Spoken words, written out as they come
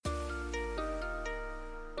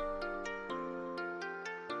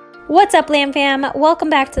What's up, Lamb Fam? Welcome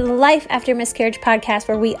back to the Life After Miscarriage podcast,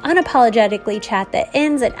 where we unapologetically chat the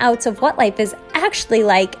ins and outs of what life is actually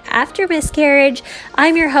like after miscarriage.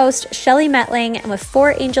 I'm your host, Shelly Metling, and with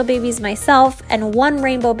 4 angel babies myself and 1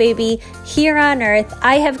 rainbow baby here on earth,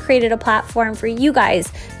 I have created a platform for you guys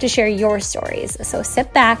to share your stories. So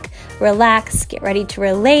sit back, relax, get ready to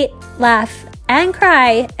relate, laugh, and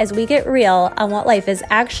cry as we get real on what life is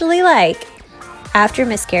actually like after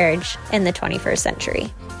miscarriage in the 21st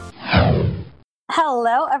century.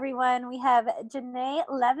 Hello, everyone. We have Janae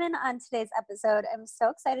Levin on today's episode. I'm so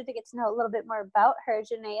excited to get to know a little bit more about her.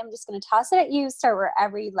 Janae, I'm just going to toss it at you. Start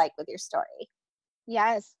wherever you'd like with your story.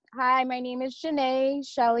 Yes. Hi, my name is Janae.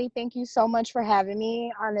 Shelly, thank you so much for having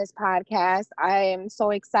me on this podcast. I am so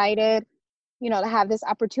excited, to have this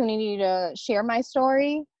opportunity to share my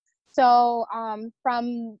story. So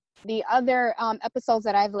from the other episodes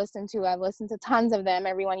that I've listened to tons of them.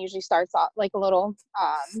 Everyone usually starts off like a little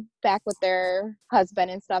back with their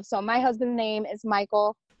husband and stuff. So my husband's name is Mike,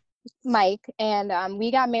 and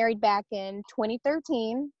we got married back in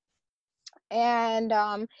 2013. And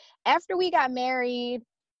after we got married,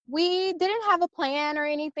 we didn't have a plan or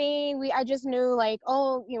anything. I just knew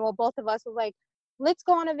both of us was like, let's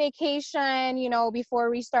go on a vacation,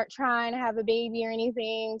 before we start trying to have a baby or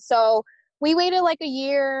anything. So we waited like a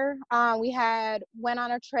year. We went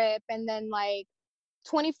on a trip, and then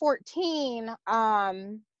 2014,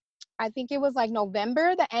 I think it was like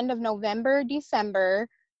November, the end of November, December,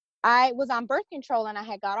 I was on birth control and I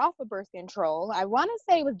had got off of birth control. I want to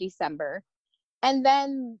say it was December. And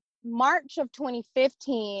then March of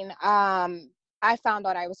 2015, I found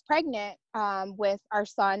out I was pregnant with our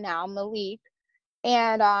son now, Malik.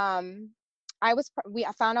 And I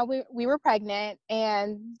found out we were pregnant,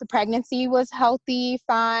 and the pregnancy was healthy,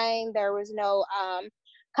 fine. There was no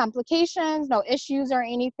complications, no issues or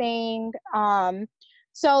anything.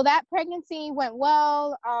 So that pregnancy went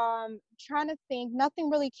well. Trying to think,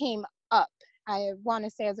 nothing really came up, I want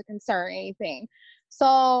to say, as a concern or anything.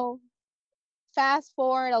 So fast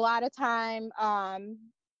forward a lot of time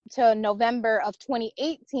to November of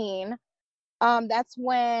 2018. That's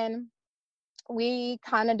when we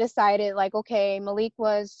kind of decided, okay, Malik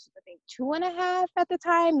was, I think, 2.5 at the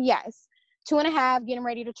time. Yes, 2.5, getting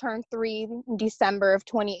ready to turn 3 in December of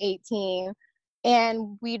 2018.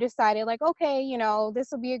 And we decided, okay,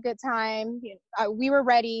 this will be a good time. We were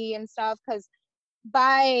ready and stuff, because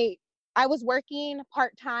I was working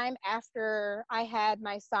part-time after I had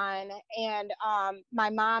my son, and my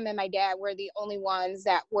mom and my dad were the only ones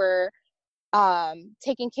that were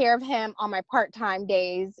taking care of him on my part-time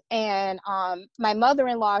days. And my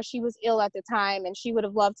mother-in-law, she was ill at the time, and she would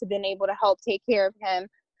have loved to been able to help take care of him,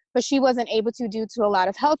 but she wasn't able to due to a lot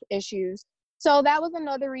of health issues. So that was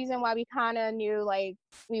another reason why we kind of knew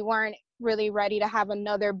we weren't really ready to have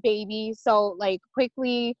another baby so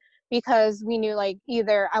quickly, because we knew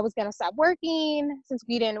either I was going to stop working, since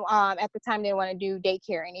we didn't at the time didn't want to do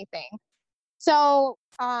daycare or anything. So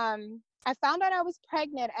I found out I was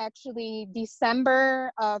pregnant actually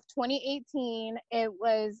December of 2018. It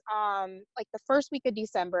was the first week of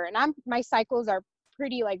December, and my cycles are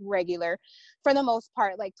pretty regular for the most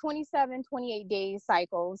part, 27, 28 days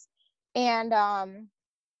cycles. And I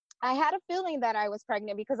had a feeling that I was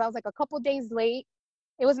pregnant because I was a couple days late.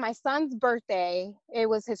 It was my son's birthday. It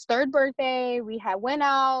was his 3rd birthday. We had went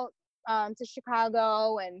out to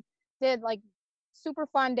Chicago and did super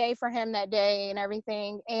fun day for him that day and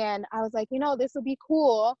everything. And I was like, this would be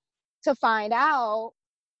cool to find out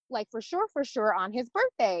for sure on his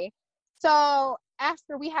birthday. So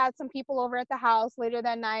after we had some people over at the house later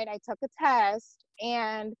that night, I took a test,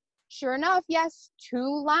 and sure enough, yes,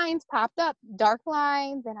 2 lines popped up, dark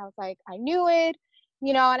lines. And I was like, I knew it,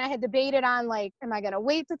 and I had debated on am I going to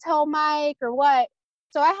wait to tell Mike or what?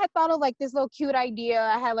 So I had thought of this little cute idea.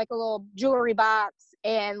 I had a little jewelry box,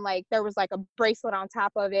 and there was a bracelet on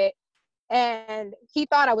top of it. And he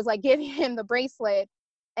thought I was giving him the bracelet.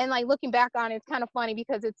 And looking back on it, it's kind of funny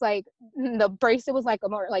because it's the bracelet was a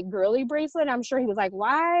more girly bracelet. I'm sure he was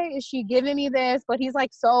why is she giving me this? But he's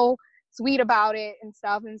so sweet about it and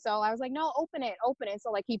stuff. And so I was like, no, open it.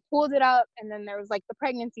 So he pulled it up, and then there was the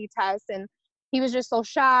pregnancy test, and he was just so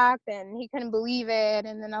shocked and he couldn't believe it.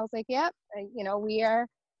 And then I was like, yep, we're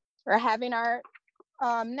having our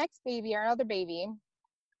next baby, our other baby.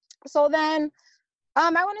 So then I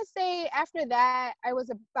want to say after that, I was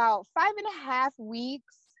about 5.5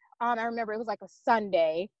 weeks. I remember it was a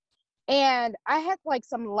Sunday, and I had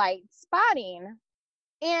some light spotting,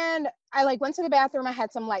 and I went to the bathroom. I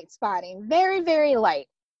had some light spotting, very, very light.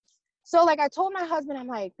 So I told my husband, I'm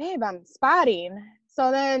like, babe, I'm spotting.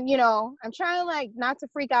 So then, I'm trying not to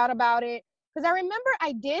freak out about it. Because I remember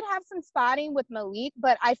I did have some spotting with Malik,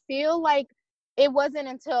 but I feel like it wasn't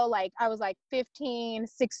until like I was like 15,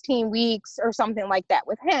 16 weeks or something like that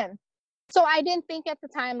with him. So I didn't think at the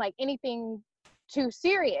time like anything too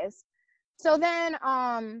serious. So then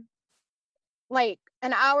like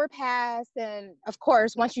an hour passed, and of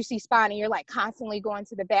course once you see spotting, you're like constantly going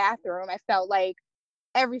to the bathroom. I felt like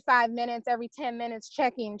every 5 minutes, every 10 minutes,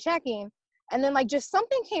 checking. And then like just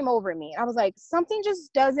something came over me. I was like, something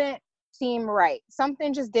just doesn't seem right.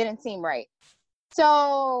 Something just didn't seem right.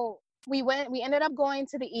 So we ended up going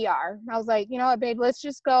to the ER. I was like, you know what, babe, let's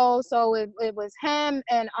just go. So it was him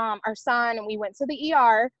and our son, and we went to the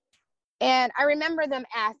ER. And I remember them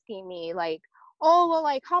asking me like, oh, well,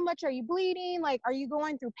 like, how much are you bleeding? Like, are you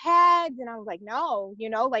going through pads? And I was like, no, you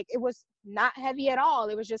know, like it was not heavy at all.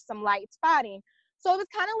 It was just some light spotting. So it was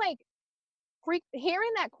kind of like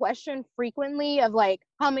hearing that question frequently of like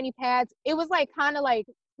how many pads, it was like kind of like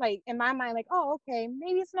in my mind, like, oh, okay,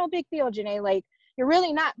 maybe it's no big deal, Janae. Like, you're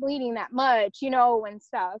really not bleeding that much, you know, and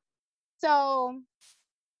stuff. So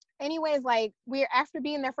anyways, like we're after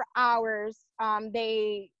being there for hours,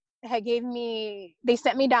 they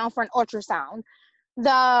sent me down for an ultrasound.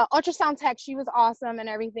 The ultrasound tech, she was awesome and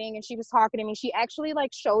everything, and she was talking to me. She actually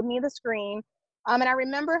like showed me the screen. And I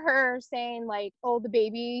remember her saying like, oh, the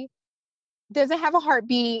baby doesn't have a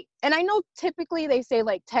heartbeat. And I know typically they say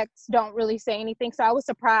like techs don't really say anything. So I was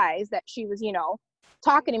surprised that she was, you know,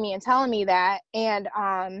 talking to me and telling me that. And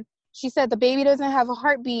she said the baby doesn't have a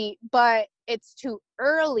heartbeat, but it's too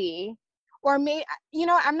early. Or maybe, you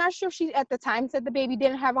know, I'm not sure if she at the time said the baby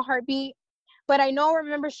didn't have a heartbeat, but I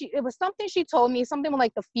remember it was something she told me, something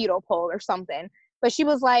like the fetal pole or something. But she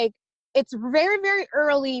was like, it's very, very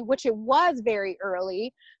early, which it was very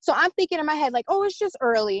early. So I'm thinking in my head, like, oh, it's just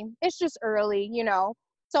early. It's just early, you know?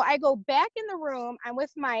 So I go back in the room. I'm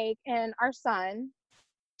with Mike and our son,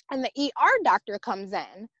 and the ER doctor comes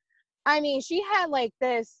in. I mean, she had like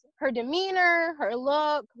her demeanor, her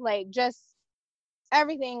look, like just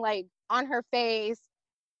everything like on her face,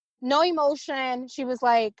 no emotion. She was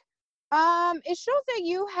like, it shows that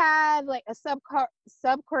you had like a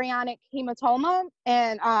subchorionic hematoma,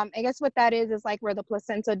 and I guess what that is like where the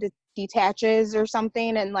placenta detaches or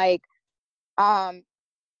something, and like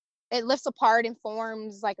it lifts apart and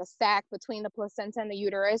forms like a sac between the placenta and the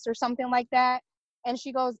uterus or something like that. And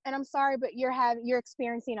she goes, and I'm sorry, but you're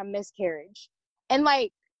experiencing a miscarriage. And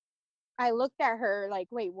like I looked at her like,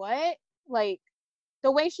 wait, what? Like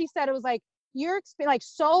the way she said it was like, like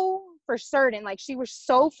so for certain, like she was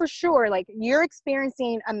so for sure, like you're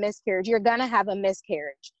experiencing a miscarriage, you're gonna have a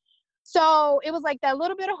miscarriage. So it was like that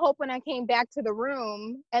little bit of hope when I came back to the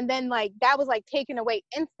room, and then like that was like taken away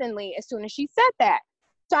instantly as soon as she said that.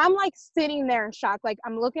 So I'm like sitting there in shock, like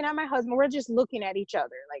I'm looking at my husband, we're just looking at each other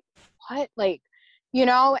like, what? Like, you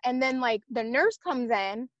know? And then like the nurse comes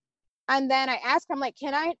in, and then I ask her, I'm like,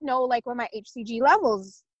 can I know like what my HCG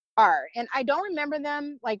levels are? And I don't remember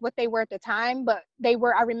them like what they were at the time, but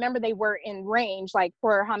I remember they were in range, like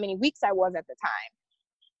for how many weeks I was at the time.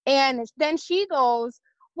 And then she goes,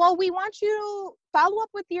 well, we want you to follow up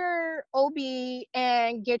with your OB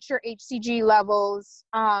and get your HCG levels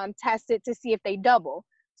tested to see if they double.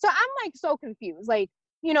 So I'm like so confused. Like,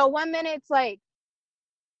 you know, 1 minute it's like,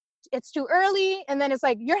 it's too early, and then it's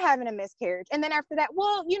like you're having a miscarriage, and then after that,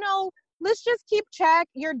 well, you know, let's just keep track,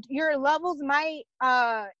 your levels might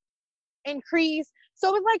increase. So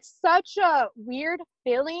it was like such a weird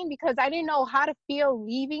feeling because I didn't know how to feel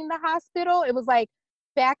leaving the hospital. It was like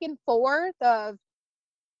back and forth of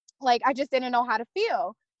like I just didn't know how to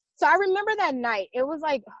feel. So I remember that night, it was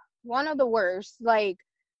like one of the worst. Like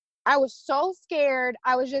I was so scared.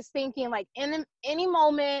 I was just thinking like in any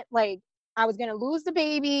moment, like I was gonna lose the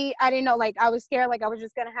baby. I didn't know, like I was scared, like I was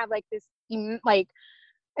just gonna have like this like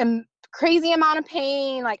crazy amount of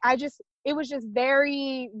pain. Like it was just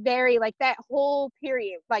very, very like that whole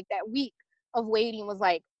period, like that week of waiting was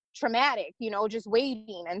like traumatic, you know, just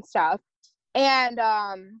waiting and stuff. And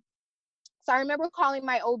so I remember calling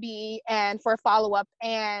my OB and for a follow-up,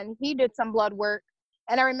 and he did some blood work.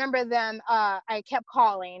 And I remember them, I kept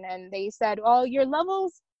calling, and they said, oh, your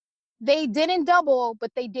levels, they didn't double,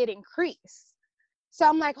 but they did increase. So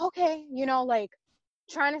I'm like, okay, you know, like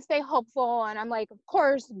trying to stay hopeful. And I'm like, of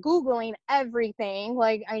course, Googling everything.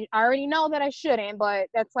 Like I already know that I shouldn't, but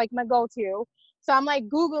that's like my go-to. So I'm like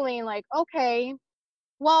Googling like, okay,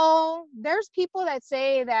 well, there's people that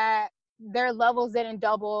say that their levels didn't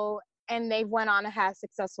double and they've went on to have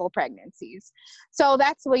successful pregnancies. So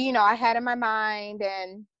that's what, you know, I had in my mind.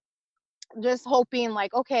 And just hoping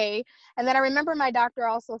like, okay. And then I remember my doctor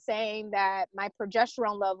also saying that my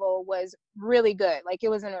progesterone level was really good. Like it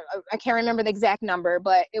was in I can't remember the exact number,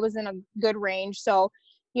 but it was in a good range. So,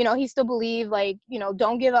 he still believed like,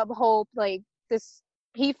 don't give up hope. Like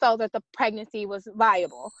he felt that the pregnancy was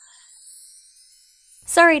viable.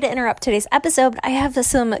 Sorry to interrupt today's episode, but I have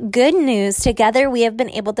some good news. Together, we have been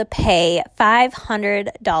able to pay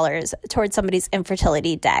 $500 towards somebody's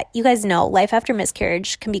infertility debt. You guys know life after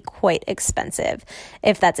miscarriage can be quite expensive.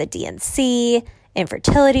 If that's a DNC,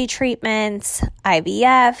 infertility treatments,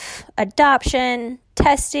 IVF, adoption,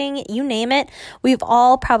 testing, you name it, we've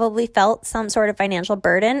all probably felt some sort of financial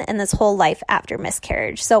burden in this whole life after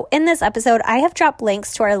miscarriage. So in this episode, I have dropped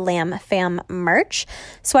links to our Lamb Fam merch,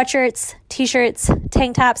 sweatshirts, t-shirts,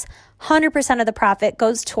 tank tops. 100% of the profit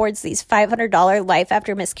goes towards these $500 life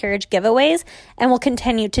after miscarriage giveaways and will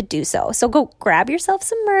continue to do so. So go grab yourself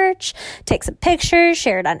some merch, take some pictures,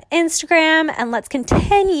 share it on Instagram, and let's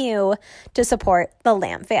continue to support the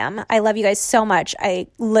Lamb Fam. I love you guys so much. I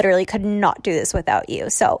literally could not do this without you.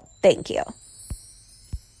 So thank you.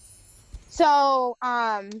 So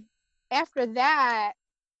after that,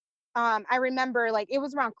 I remember like it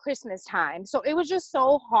was around Christmas time. So it was just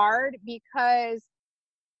so hard because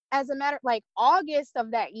as a matter like August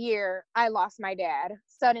of that year, I lost my dad.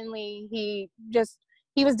 Suddenly he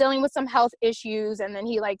was dealing with some health issues, and then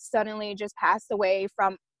he like suddenly just passed away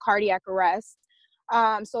from cardiac arrest.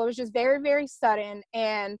 So it was just very, very sudden,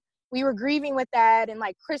 and we were grieving with that. And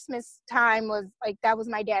like Christmas time was like, that was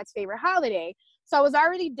my dad's favorite holiday. So I was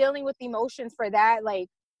already dealing with emotions for that, like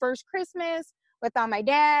first Christmas without my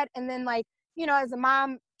dad. And then like, as a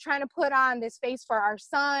mom trying to put on this face for our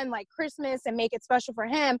son, like Christmas, and make it special for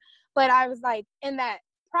him. But I was like in that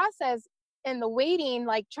process, in the waiting,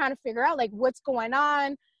 like trying to figure out like what's going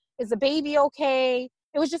on. Is the baby okay?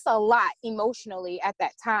 It was just a lot emotionally at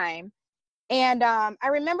that time. And I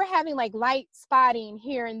remember having like light spotting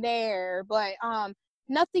here and there, but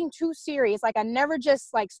nothing too serious. Like I never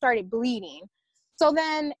just like started bleeding. So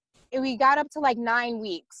then we got up to like 9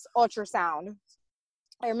 weeks ultrasound.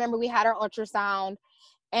 I remember we had our ultrasound,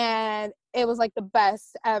 and it was like the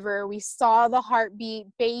best ever. We saw the heartbeat,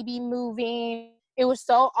 baby moving. It was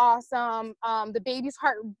so awesome. The baby's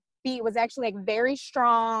heartbeat was actually like very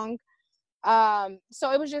strong.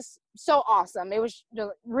 So it was just so awesome. It was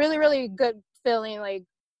really, really good feeling, like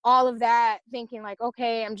all of that, thinking like,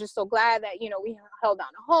 okay, I'm just so glad that, we held on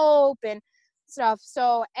to hope and stuff.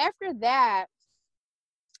 So after that,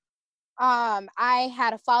 I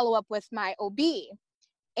had a follow-up with my OB,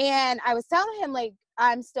 and I was telling him like,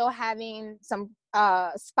 I'm still having some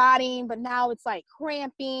spotting, but now it's like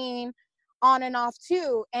cramping on and off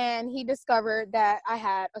too. And he discovered that I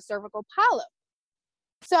had a cervical polyp.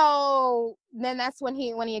 So then that's when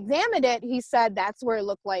he examined it, he said that's where it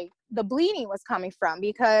looked like the bleeding was coming from,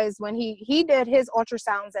 because when he did his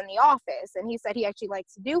ultrasounds in the office, and he said he actually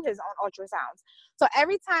likes to do his own ultrasounds. So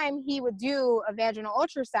every time he would do a vaginal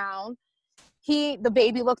ultrasound, the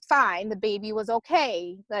baby looked fine. The baby was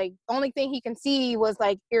okay. Like only thing he can see was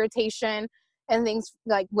like irritation and things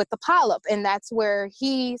like with the polyp. And that's where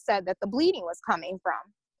he said that the bleeding was coming from.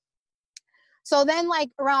 So then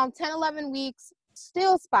like around 10, 11 weeks,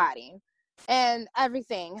 still spotting and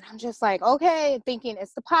everything. And I'm just like, okay, thinking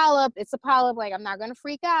it's the polyp. Like, I'm not going to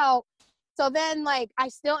freak out. So then like, I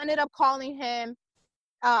still ended up calling him.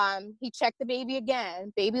 He checked the baby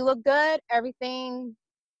again. Baby looked good. Everything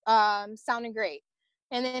sounding great.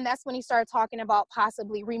 And then that's when he started talking about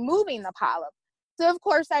possibly removing the polyp. So of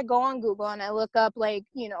course I go on Google and I look up like,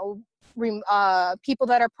 people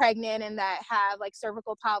that are pregnant and that have like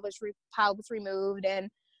cervical polyps removed. And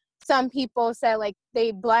some people said like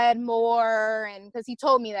they bled more, and because he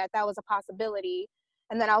told me that was a possibility.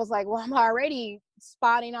 And then I was like, well, I'm already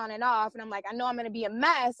spotting on and off. And I'm like, I know I'm going to be a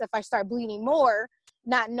mess if I start bleeding more,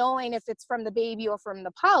 not knowing if it's from the baby or from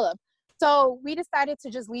the polyp. So we decided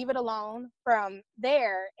to just leave it alone from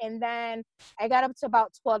there. And then I got up to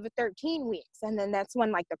about 12 to 13 weeks. And then that's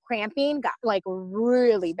when like the cramping got like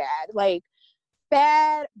really bad, like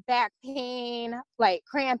bad back pain, like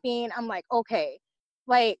cramping. I'm like, okay,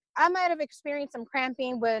 like I might've experienced some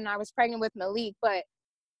cramping when I was pregnant with Malik, but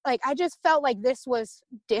like, I just felt like this was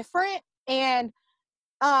different. And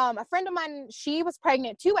a friend of mine, she was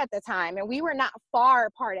pregnant too at the time, and we were not far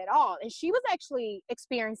apart at all. And she was actually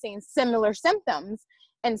experiencing similar symptoms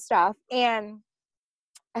and stuff. And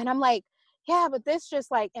I'm like, yeah, but this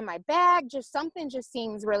just like in my back, just something just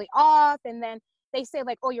seems really off. And then they say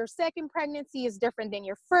like, oh, your second pregnancy is different than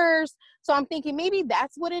your first. So I'm thinking maybe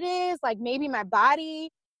that's what it is. Like maybe my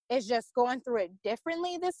body is just going through it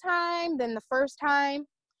differently this time than the first time.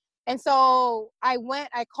 And so I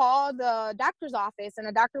called the doctor's office, and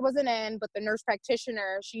the doctor wasn't in, but the nurse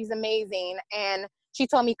practitioner, she's amazing. And she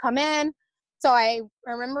told me, come in. So I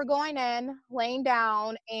remember going in, laying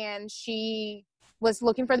down, and she was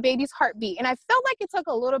looking for the baby's heartbeat. And I felt like it took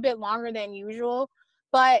a little bit longer than usual,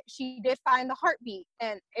 but she did find the heartbeat,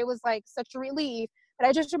 and it was like such a relief. But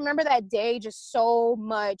I just remember that day, just so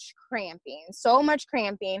much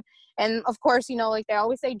cramping. And of course, you know, like they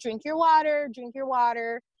always say, drink your water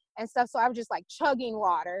and stuff. So I was just like chugging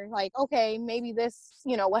water, like, okay, maybe this,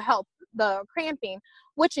 you know, will help the cramping,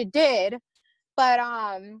 which it did. But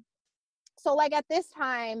so like at this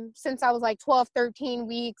time, since I was like 12, 13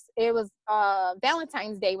 weeks, it was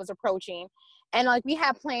Valentine's Day was approaching. And like we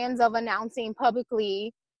had plans of announcing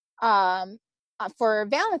publicly for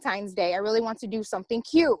Valentine's Day. I really want to do something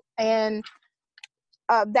cute. And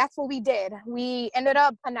that's what we did. We ended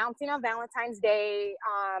up announcing on Valentine's Day.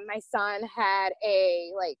 My son had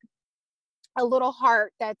a little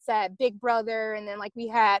heart that said Big Brother. And then like we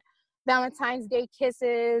had Valentine's Day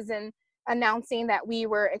kisses and announcing that we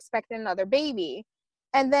were expecting another baby.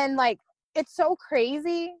 And then like, it's so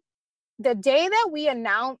crazy. The day that we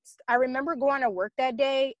announced, I remember going to work that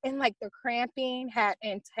day and like the cramping had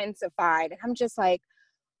intensified. And I'm just like,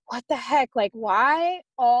 what the heck? Like, why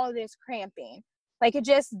all this cramping? Like, it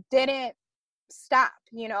just didn't stop,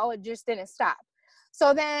 you know, it just didn't stop.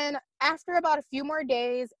 So then after about a few more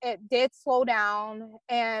days, it did slow down.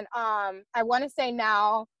 And I want to say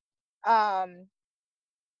now,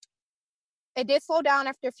 it did slow down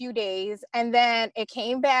after a few days, and then it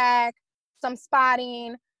came back, some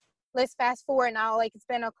spotting. Let's fast forward now, like it's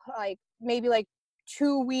been maybe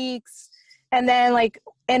 2 weeks. And then like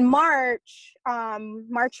in March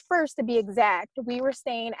 1st to be exact, we were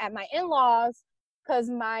staying at my in-laws because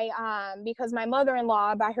my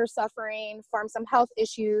mother-in-law, by her suffering from some health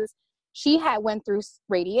issues, she had went through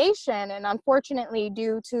radiation. And unfortunately,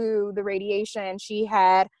 due to the radiation, she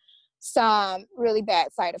had some really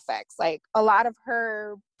bad side effects. Like a lot of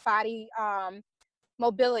her body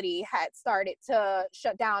mobility had started to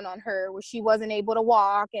shut down on her, where she wasn't able to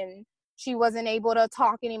walk and she wasn't able to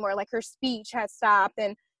talk anymore. Like her speech had stopped,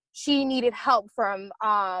 and she needed help from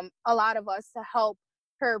a lot of us to help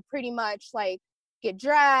her pretty much like get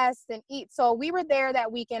dressed and eat. So we were there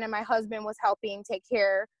that weekend, and my husband was helping take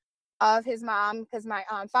care of his mom because my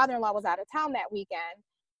father-in-law was out of town that weekend.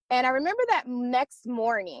 And I remember that next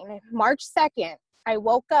morning, March 2nd, I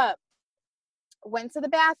woke up, went to the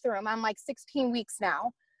bathroom. I'm like 16 weeks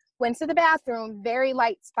now. Went to the bathroom, very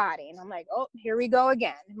light spotting. I'm like, oh, here we go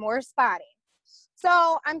again, more spotting.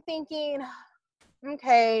 So I'm thinking,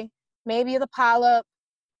 okay, maybe the polyp.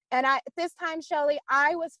 And at this time, Shelly,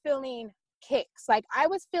 I was feeling kicks. Like I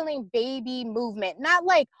was feeling baby movement, not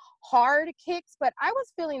like hard kicks, but I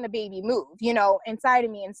was feeling the baby move, you know, inside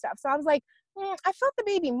of me and stuff. So I was like, I felt the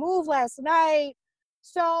baby move last night,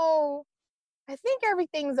 so I think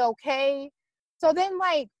everything's okay. So then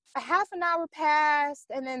like a half an hour passed,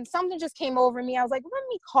 and then something just came over me. I was like, let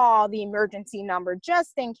me call the emergency number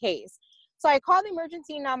just in case. So I called the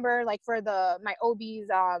emergency number like for my OB's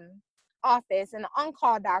office, and the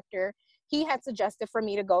on-call doctor, he had suggested for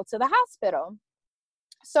me to go to the hospital.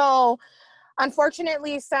 So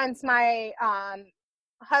unfortunately, since my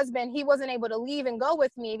husband, he wasn't able to leave and go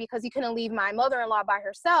with me because he couldn't leave my mother-in-law by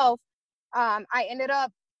herself, I ended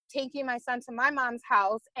up taking my son to my mom's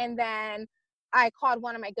house, and then I called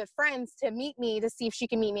one of my good friends to meet me to see if she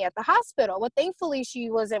can meet me at the hospital. Well, thankfully she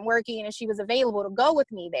wasn't working and she was available to go with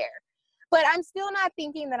me there. But I'm still not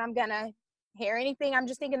thinking that I'm gonna hear anything. I'm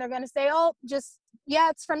just thinking they're gonna say, oh,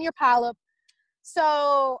 it's from your polyp.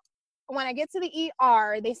 So when I get to the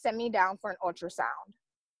ER, they sent me down for an ultrasound.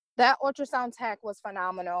 That ultrasound tech was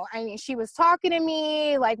phenomenal. I mean, she was talking to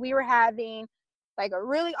me like we were having like a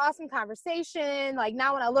really awesome conversation. Like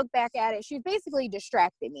now when I look back at it, she basically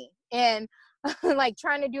distracted me and like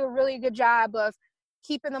trying to do a really good job of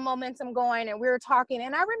keeping the momentum going. And we were talking,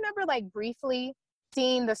 and I remember like briefly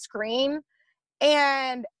seeing the screen,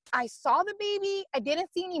 and I saw the baby. I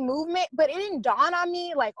didn't see any movement, but it didn't dawn on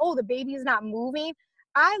me like, oh, the baby is not moving.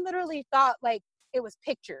 I literally thought like it was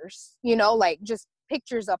pictures, you know, like just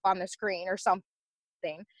pictures up on the screen or something.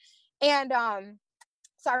 And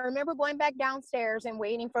so I remember going back downstairs and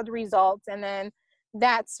waiting for the results. And then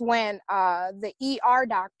that's when the ER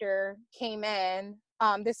doctor came in.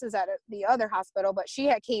 This is at the other hospital, but she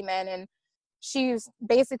had came in, and she was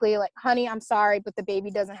basically like, honey, I'm sorry, but the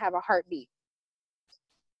baby doesn't have a heartbeat.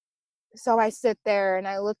 So I sit there and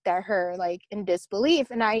I looked at her like in disbelief,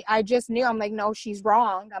 and I just knew, I'm like, no, she's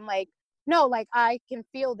wrong. I'm like, no, like I can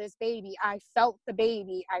feel this baby. I felt the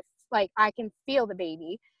baby. I can feel the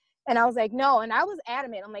baby. And I was like, no. And I was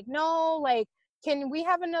adamant. I'm like, no, like, can we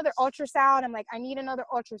have another ultrasound? I'm like, I need another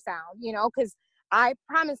ultrasound, you know, because I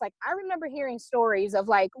promise, like, I remember hearing stories of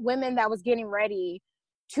like women that was getting ready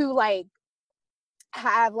to like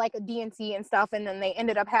have like a DNC and stuff, and then they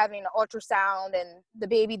ended up having an ultrasound and the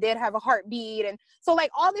baby did have a heartbeat. And so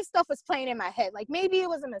like all this stuff was playing in my head, like maybe it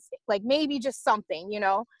was a mistake, like maybe just something, you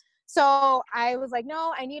know. So I was like,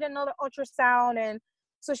 no, I need another ultrasound. And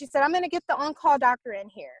so she said, I'm going to get the on-call doctor in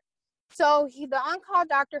here. So the on-call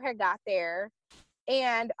doctor had got there.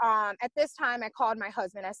 And at this time I called my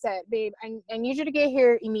husband. I said, babe, I need you to get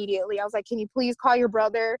here immediately. I was like, can you please call your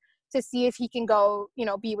brother to see if he can go, you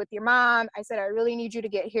know, be with your mom? I said, I really need you to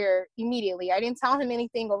get here immediately. I didn't tell him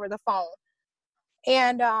anything over the phone.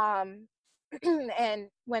 And and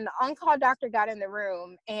when the on-call doctor got in the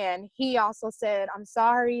room, and he also said, I'm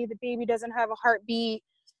sorry, the baby doesn't have a heartbeat.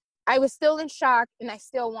 I was still in shock, and I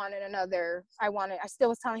still wanted another. I still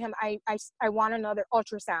was telling him I want another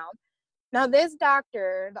ultrasound. Now this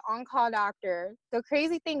doctor, the on-call doctor, the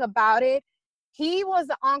crazy thing about it, he was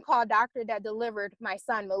the on-call doctor that delivered my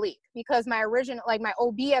son Malik, because my original, like my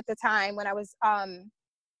OB at the time when I was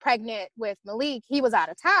pregnant with Malik, he was out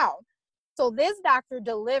of town. So this doctor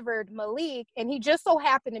delivered Malik, and he just so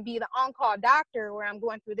happened to be the on-call doctor where I'm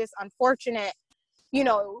going through this unfortunate, you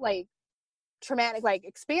know, like traumatic like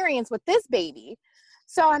experience with this baby.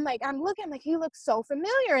 So I'm like, I'm looking, like, he looks so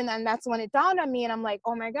familiar. And then that's when it dawned on me, and I'm like,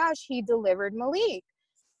 oh my gosh, he delivered Malik.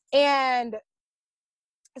 And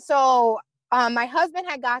so my husband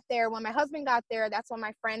had got there. When my husband got there, that's when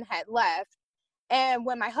my friend had left. And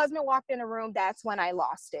when my husband walked in the room, that's when I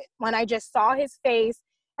lost it. When I just saw his face,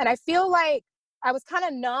 and I feel like I was kind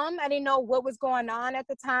of numb. I didn't know what was going on at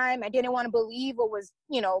the time. I didn't want to believe what was,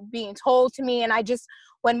 you know, being told to me. And I just,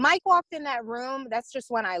 when Mike walked in that room, that's just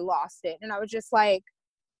when I lost it. And I was just like,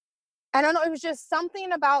 I don't know, it was just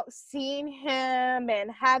something about seeing him and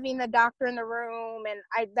having the doctor in the room. And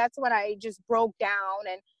that's when I just broke down.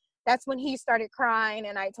 And that's when he started crying.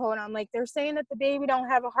 And I told him, I'm like, they're saying that the baby don't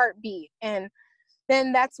have a heartbeat. And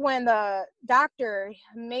then that's when the doctor,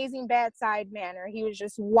 amazing bedside manner, he was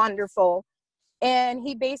just wonderful. And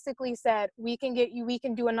he basically said, we can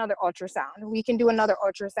do another ultrasound. We can do another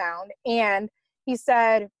ultrasound. And he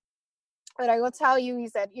said, but I will tell you, he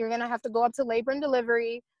said, you're going to have to go up to labor and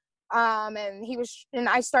delivery. And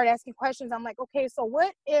I started asking questions. I'm like, okay, so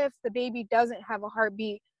what if the baby doesn't have a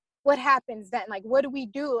heartbeat? What happens then? Like, what do we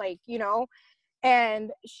do? Like, you know? And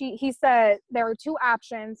he said there were two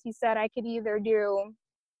options. He said I could either do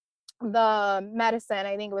the medicine,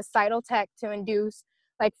 I think it was Cytotec, to induce,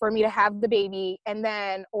 like, for me to have the baby, and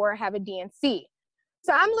then, or have a DNC.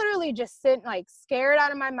 So I'm literally just sitting, like, scared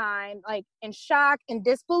out of my mind, like in shock and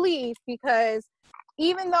disbelief, because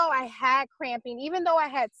even though I had cramping, even though I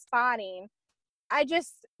had spotting, I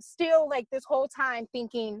just still, like, this whole time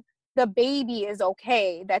thinking the baby is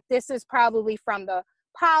okay, that this is probably from the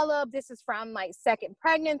polyp, this is from my second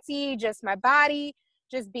pregnancy, just my body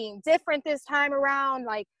just being different this time around,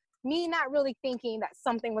 like me not really thinking that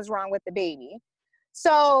something was wrong with the baby.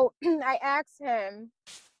 So I asked him,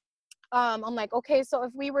 I'm like, okay, so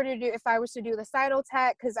if I was to do the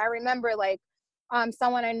Cytotec, because I remember, like,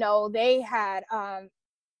 someone I know, they had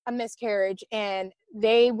a miscarriage, and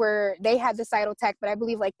they had the Cytotec, but I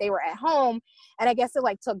believe, like, they were at home, and I guess it,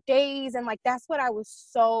 like, took days. And, like, that's what I was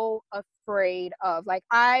so afraid of. Like,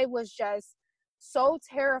 I was just so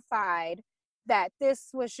terrified that this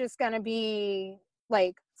was just going to be,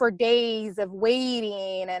 like, for days of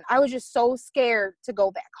waiting. And I was just so scared to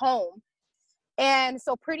go back home. And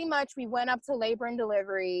so pretty much we went up to labor and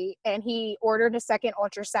delivery, and he ordered a second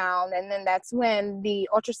ultrasound. And then that's when the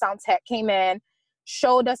ultrasound tech came in,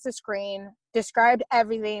 showed us the screen, described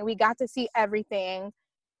everything. We got to see everything.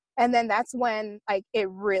 And then that's when, like, it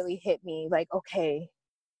really hit me, like, okay,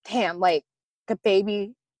 damn, like, the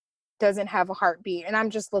baby doesn't have a heartbeat. And I'm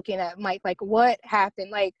just looking at Mike, like, what happened?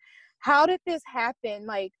 Like, how did this happen?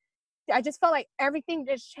 Like, I just felt like everything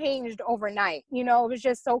just changed overnight. You know, it was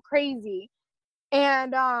just so crazy.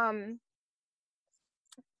 And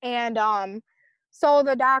so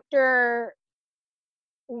the doctor,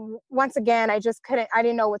 once again, I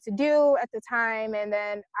didn't know what to do at the time. And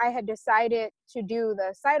then I had decided to do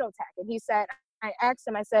the Cytotec. And he said, I asked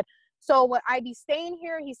him, I said, so would I be staying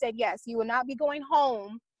here? He said, yes, you will not be going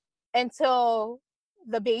home until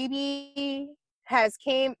the baby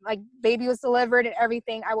baby was delivered and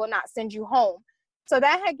everything. I will not send you home. So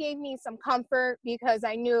that had gave me some comfort, because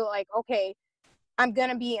I knew, like, okay, I'm going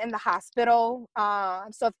to be in the hospital.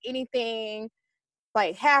 So if anything,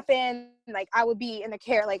 like, happened, like, I would be in the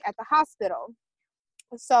care, like, at the hospital.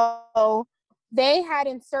 So they had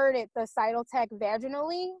inserted the Cytotec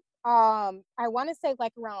vaginally. I want to say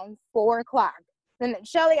like around 4 o'clock. And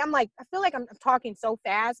Shelly, I'm like, I feel like I'm talking so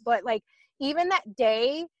fast, but like even that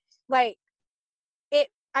day, like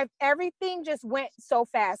everything just went so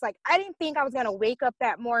fast. Like I didn't think I was gonna wake up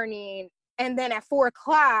that morning and then at 4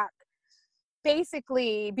 o'clock,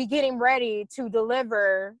 basically be getting ready to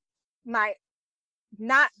deliver my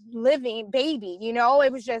not living baby.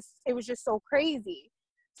 It was just so crazy.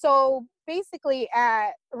 So basically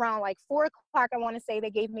at around like 4 o'clock, I want to say, they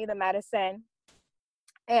gave me the medicine,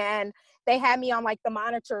 and they had me on like the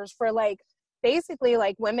monitors for like basically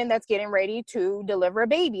like women that's getting ready to deliver a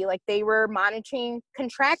baby. Like they were monitoring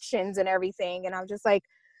contractions and everything. And I'm just like,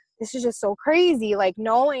 this is just so crazy, like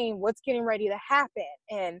knowing what's getting ready to happen.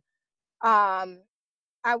 And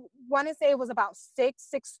I want to say it was about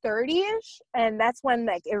 6:30ish, and that's when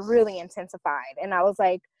like it really intensified. And I was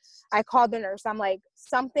like, I called the nurse. I'm like,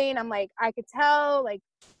 I could tell, like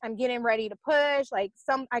I'm getting ready to push, like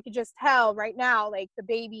I could just tell right now, like the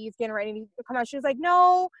baby is getting ready to come out. She was like,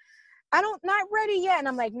 no, not ready yet. And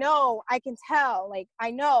I'm like, no, I can tell, like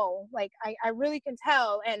I know, like I really can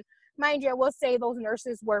tell. And mind you, I will say those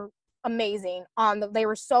nurses were amazing. They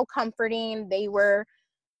were so comforting. They were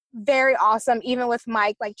very awesome, even with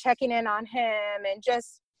Mike, like checking in on him and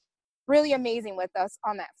just really amazing with us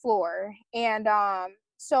on that floor. And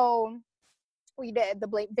so we did.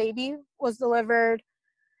 The baby was delivered,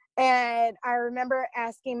 and I remember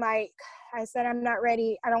asking Mike, I said, I'm not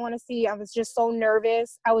ready. I don't want to see. I was just so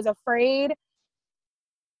nervous. I was afraid.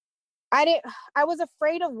 I was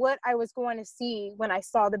afraid of what I was going to see when I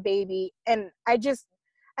saw the baby. And I guess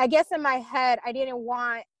in my head, I didn't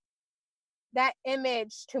want that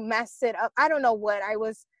image to mess it up. I don't know what I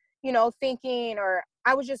was, thinking, or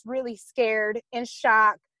I was just really scared, in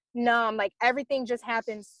shock, numb. Like everything just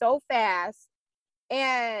happened so fast.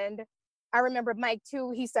 And I remember Mike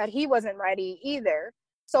too, he said he wasn't ready either.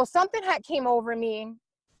 So something had came over me,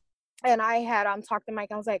 and I had talked to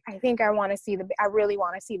Mike. I was like, I think I really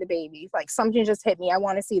want to see the baby. Like something just hit me. I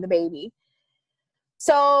want to see the baby.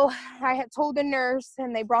 So I had told the nurse,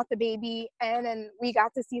 and they brought the baby in, and we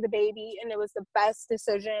got to see the baby, and it was the best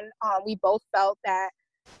decision. We both felt that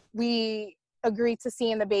we agreed to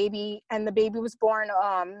seeing the baby, and the baby was born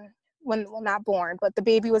not born, but the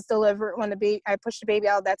baby was delivered when I pushed the baby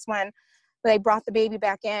out. That's when they brought the baby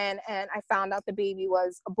back in, and I found out the baby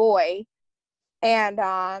was a boy. And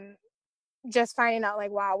just finding out, like,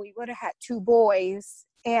 wow, we would have had 2 boys.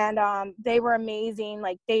 And they were amazing.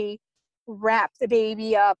 Like they wrapped the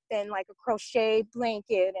baby up in like a crochet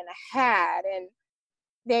blanket and a hat, and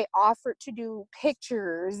they offered to do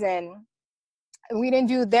pictures, and we didn't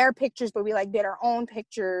do their pictures, but we like did our own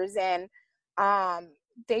pictures. And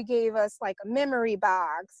they gave us like a memory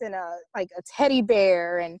box and a teddy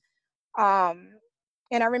bear. And I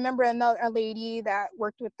remember a lady that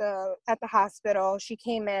worked at the hospital. She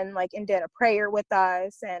came in like and did a prayer with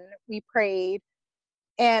us, and we prayed.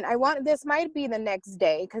 And this might be the next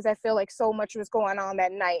day, because I feel like so much was going on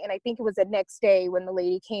that night. And I think it was the next day when the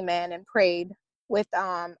lady came in and prayed with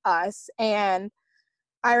us. And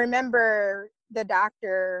I remember the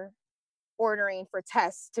doctor ordering for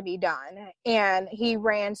tests to be done. And he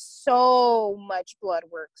ran so much blood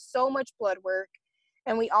work.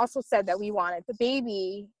 And we also said that we wanted the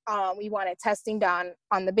baby. We wanted testing done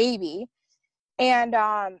on the baby. And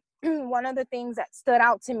one of the things that stood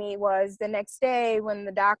out to me was the next day when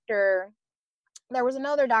there was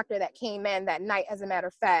another doctor that came in that night, as a matter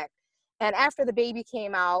of fact. And after the baby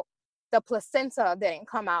came out, the placenta didn't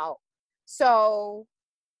come out. So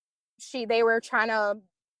they were trying to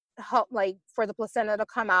help, like, for the placenta to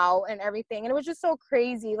come out and everything. And it was just so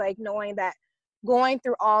crazy, like knowing that, going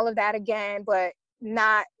through all of that again, but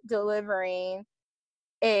not delivering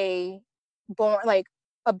a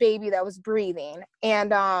baby that was breathing.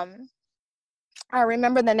 And I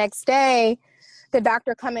remember the next day, the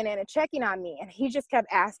doctor coming in and checking on me, and he just kept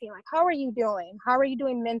asking, like, how are you doing? How are you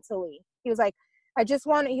doing mentally? He was like,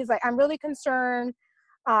 he's like, I'm really concerned.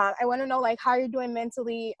 I want to know, like, how you're doing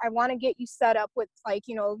mentally. I want to get you set up with, like,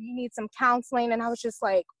 you need some counseling. And I was just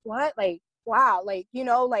like, what? Like, wow. Like,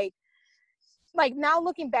 like now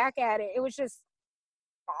looking back at it, it was just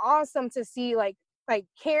awesome to see, like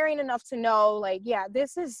caring enough to know, like, yeah,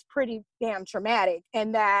 this is pretty damn traumatic.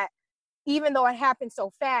 And that even though it happened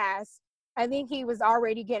so fast, I think he was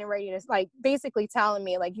already getting ready to, like, basically telling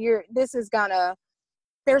me, like, there's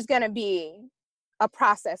gonna be a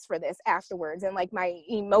process for this afterwards. And like my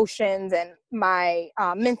emotions and my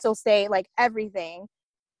mental state, like everything.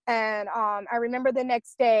 And I remember the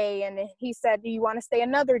next day, and he said, do you want to stay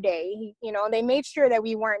another day? They made sure that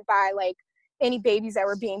we weren't by like any babies that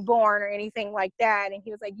were being born or anything like that. And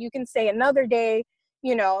he was like, you can stay another day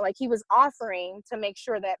you know, like he was offering to make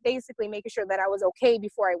sure that, basically making sure that I was okay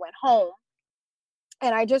before I went home.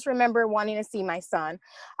 And I just remember wanting to see my son.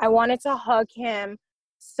 I wanted to hug him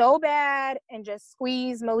so bad and just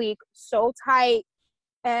squeeze Malik so tight.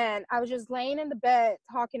 And I was just laying in the bed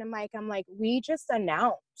talking to Mike. I'm like, we just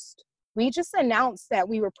announced that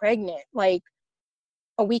we were pregnant like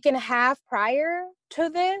a week and a half prior to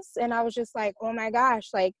this. And I was just like, oh my gosh,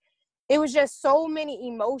 like it was just so many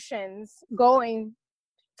emotions going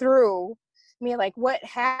through me. Like, what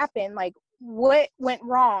happened? Like, what went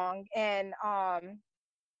wrong? And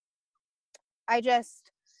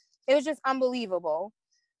it was just unbelievable.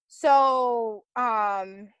 So let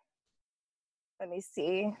me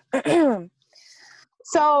see.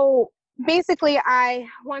 So basically,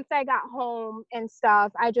 once I got home and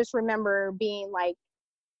stuff, I just remember being like,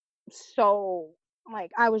 so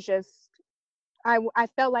like I was just, I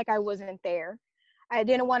felt like I wasn't there. I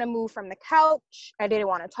didn't want to move from the couch. I didn't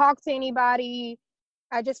want to talk to anybody.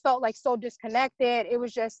 I just felt like so disconnected. It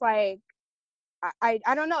was just like, I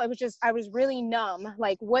don't know. It was just, I was really numb.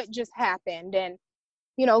 Like, what just happened? And,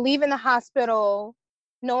 you know, leaving the hospital,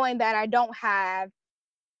 knowing that I don't have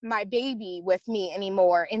my baby with me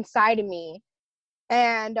anymore inside of me.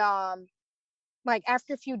 And like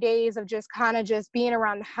after a few days of just kind of just being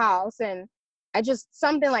around the house, and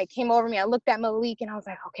something like came over me. I looked at Malik and I was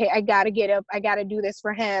like, okay, I got to get up. I got to do this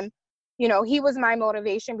for him. You know, he was my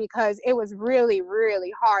motivation because it was really,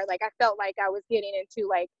 really hard. Like I felt like I was getting into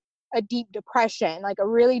like a deep depression, like a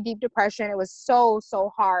really deep depression. It was so, so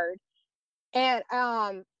hard. And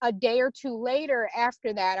a day or two later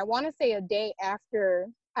after that, I want to say a day after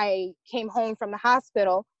I came home from the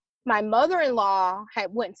hospital, my mother-in-law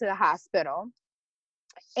had went to the hospital.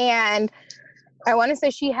 And I want to say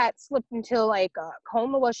she had slipped into like a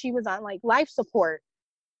coma while she was on like life support.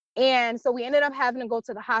 And so we ended up having to go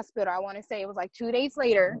to the hospital. I want to say it was like 2 days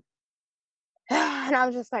later. And I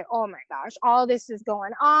was just like, oh my gosh, all this is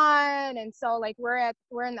going on. And so like we're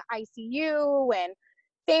in the ICU and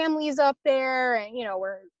families up there, and you know,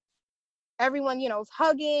 everyone, you know, is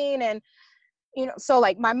hugging. And you know, so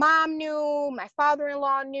like my mom knew, my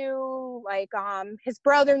father-in-law knew, like his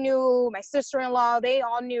brother knew, my sister-in-law, they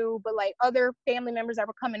all knew, but like other family members that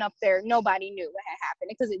were coming up there, nobody knew what had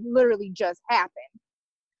happened because it literally just happened.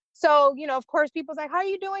 So, you know, of course, people's like, how are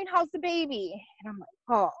you doing? How's the baby? And I'm like,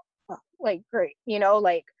 oh, like, great, you know,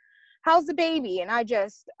 like, how's the baby? And I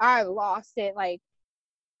lost it. Like,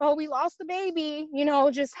 oh, we lost the baby, you know,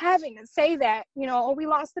 just having to say that, you know, oh, we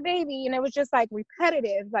lost the baby. And it was just like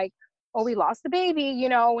repetitive, like, oh, we lost the baby, you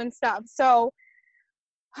know, and stuff. So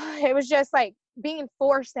it was just like being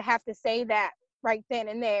forced to have to say that right then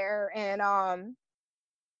and there. And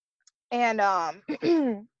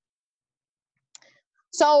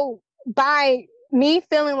so by me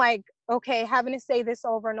feeling like, okay, having to say this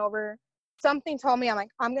over and over, something told me, I'm like,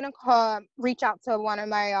 I'm going to reach out to one of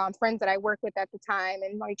my friends that I worked with at the time.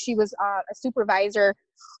 And like, she was a supervisor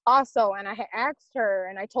also. And I had asked her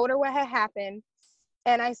and I told her what had happened.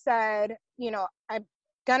 And I said, you know, I'm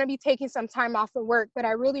going to be taking some time off of work, but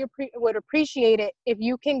I really would appreciate it if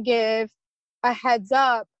you can give a heads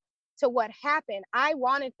up to what happened. I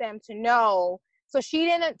wanted them to know. So she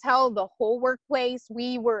didn't tell the whole workplace.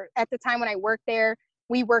 We were, at the time when I worked there,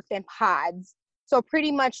 we worked in pods. So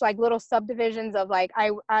pretty much like little subdivisions of like,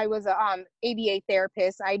 I was a ABA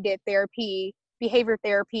therapist. I did therapy, behavior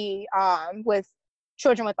therapy with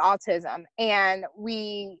children with autism. And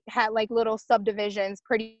we had like little subdivisions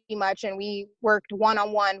pretty much. And we worked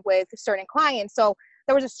one-on-one with certain clients. So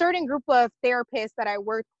there was a certain group of therapists that I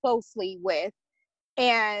worked closely with.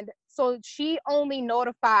 And so she only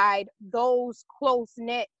notified those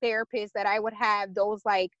close-knit therapists that I would have those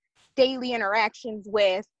like daily interactions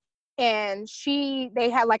with. And they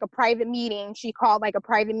had like a private meeting. She called like a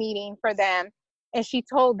private meeting for them. And she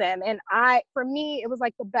told them. And for me, it was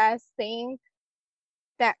like the best thing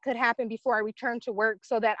that could happen before I returned to work,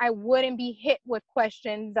 so that I wouldn't be hit with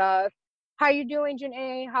questions of, how you doing,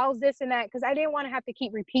 Janae? How's this and that? Because I didn't want to have to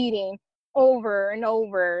keep repeating over and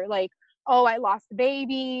over, like, oh, I lost the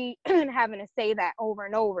baby, and having to say that over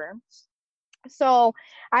and over. So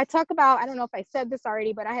I talk about, I don't know if I said this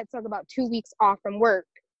already, but I had talked about 2 weeks off from work.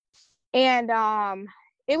 And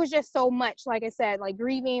it was just so much, like I said, like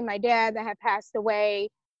grieving my dad that had passed away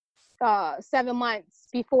 7 months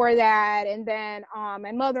before that. And then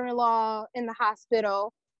my mother-in-law in the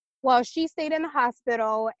hospital. Well, she stayed in the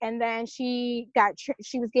hospital, and then she got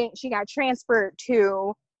transferred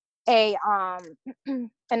to an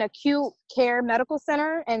acute care medical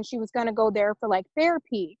center, and she was going to go there for like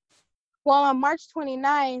therapy. Well, on March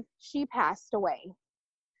 29th, she passed away.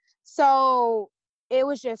 So it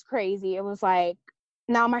was just crazy. It was like,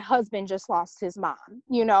 now my husband just lost his mom,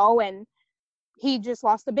 you know, and he just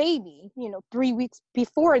lost a baby, you know, 3 weeks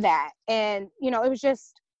before that. And, you know, it was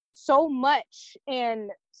just so much in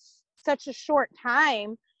such a short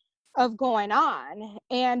time of going on.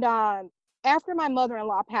 And after my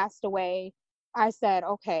mother-in-law passed away, I said,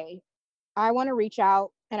 okay, I want to reach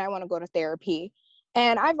out and I want to go to therapy.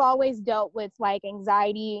 And I've always dealt with like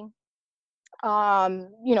anxiety,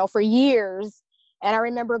 you know, for years. And I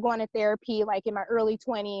remember going to therapy like in my early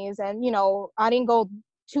 20s, and, you know, I didn't go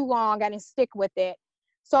too long. I didn't stick with it.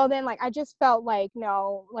 So then like, I just felt like,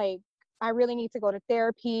 no, like I really need to go to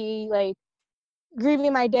therapy, like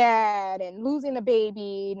grieving my dad and losing the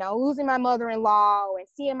baby, now losing my mother-in-law and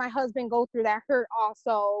seeing my husband go through that hurt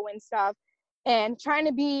also and stuff, and trying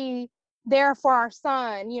to be there for our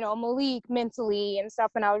son, you know, Malik, mentally and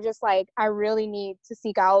stuff. And I was just like, I really need to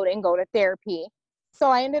seek out and go to therapy. So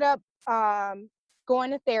I ended up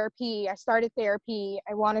going to therapy. I started therapy,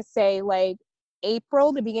 I want to say like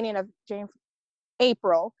April, the beginning of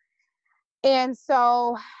April. And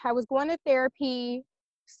so I was going to therapy,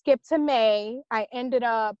 skip to May. I ended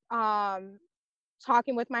up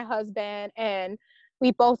talking with my husband, and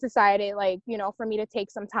we both decided, like, you know, for me to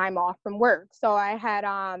take some time off from work. So I had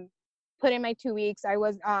put in my 2 weeks. I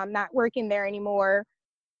was not working there anymore.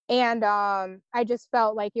 And I just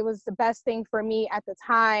felt like it was the best thing for me at the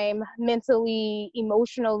time, mentally,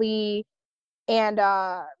 emotionally. And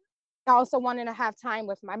I also wanted to have time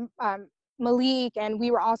with my Malik, and we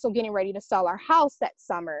were also getting ready to sell our house that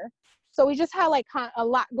summer. So we just had like a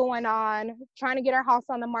lot going on, trying to get our house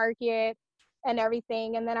on the market and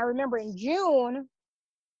everything. And then I remember in June,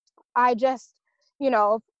 I just, you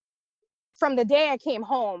know, from the day I came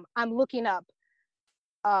home, I'm looking up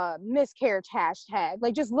miscarriage hashtag,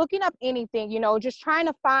 like just looking up anything, you know, just trying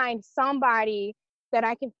to find somebody that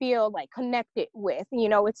I can feel like connected with. You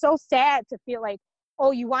know, it's so sad to feel like,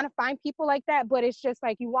 oh, you want to find people like that, but it's just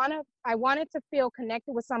like I wanted to feel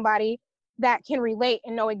connected with somebody that can relate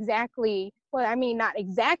and know exactly, well, I mean, not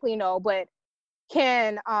exactly know, but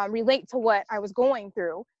can relate to what I was going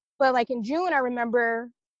through. But like in June, I remember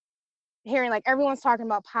hearing like everyone's talking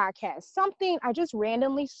about podcasts. Something, I just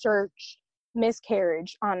randomly searched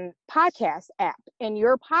miscarriage on podcast app, and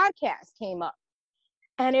your podcast came up.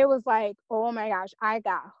 And it was like, oh my gosh, I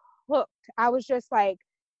got hooked. I was just like,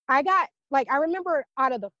 I remember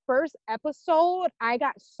out of the first episode, I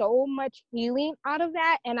got so much healing out of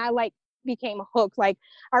that. And I like became hooked. Like,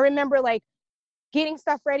 I remember like getting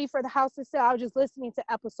stuff ready for the house to sell. I was just listening to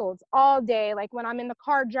episodes all day. Like when I'm in the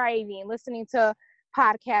car driving, listening to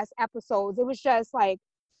podcast episodes. It was just like,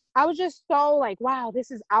 I was just so like, wow,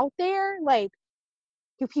 this is out there. Like,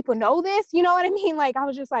 do people know this? You know what I mean? Like, I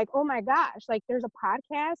was just like, oh my gosh, like there's a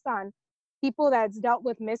podcast on people that's dealt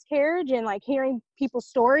with miscarriage, and like hearing people's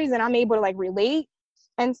stories, and I'm able to like relate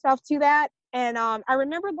and stuff to that. And I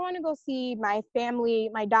remember going to go see my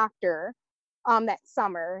doctor that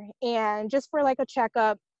summer, and just for like a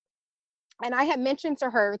checkup. And I had mentioned to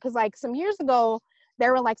her, because like some years ago,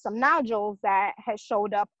 there were like some nodules that had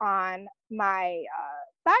showed up on my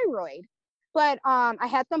thyroid. But I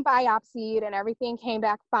had them biopsied and everything came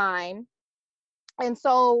back fine. And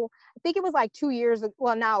so I think it was like 2 years,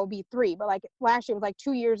 well, now it would be 3, but like last year it was like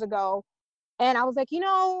 2 years ago. And I was like, you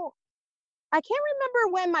know, I can't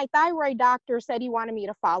remember when my thyroid doctor said he wanted me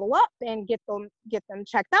to follow up and get them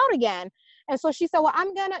checked out again. And so she said, well,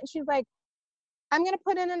 she's like, I'm going to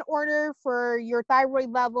put in an order for your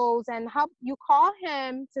thyroid levels, and how you call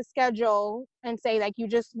him to schedule and say like you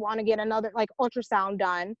just want to get another like ultrasound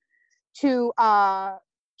done to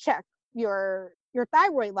check your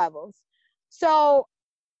thyroid levels. So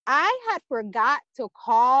I had forgot to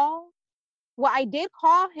call. Well, I did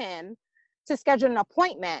call him to schedule an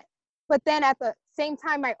appointment, but then at the same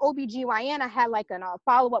time, my OBGYN, I had like a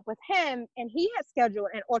follow-up with him, and he had scheduled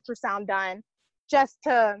an ultrasound done just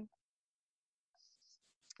to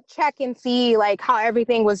check and see like how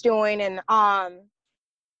everything was doing.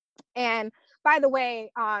 And by the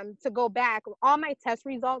way, to go back, all my test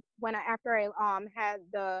results after I had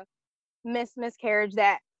the miscarriage,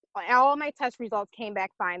 that all my test results came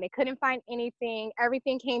back fine. They couldn't find anything.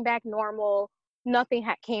 Everything came back normal. Nothing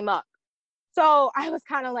came up. So I was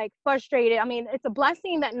kind of like frustrated. I mean, it's a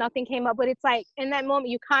blessing that nothing came up, but it's like in that moment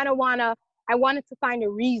you kind of I wanted to find a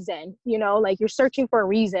reason, you know, like you're searching for a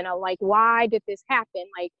reason of like, why did this happen?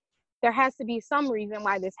 Like there has to be some reason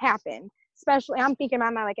why this happened. Especially, I'm thinking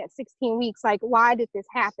about my like at 16 weeks, like why did this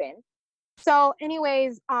happen? So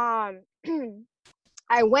anyways,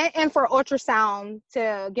 I went in for ultrasound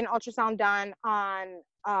to get an ultrasound done on,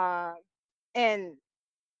 and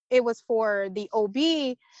it was for the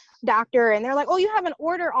OB doctor, and they're like, oh, you have an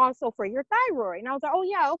order also for your thyroid. And I was like, oh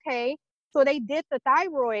yeah, okay. So they did the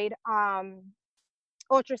thyroid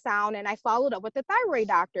ultrasound, and I followed up with the thyroid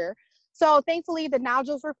doctor. So thankfully the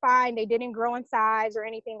nodules were fine. They didn't grow in size or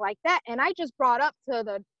anything like that. And I just brought up to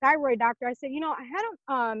the thyroid doctor, I said, I had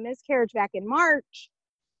a miscarriage back in March.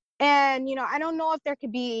 And, I don't know if there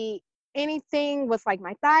could be anything with like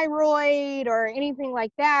my thyroid or anything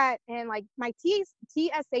like that. And like my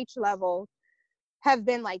TSH levels have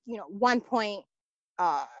been like,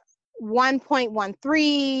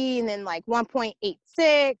 1.13 and then like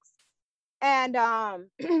 1.86. And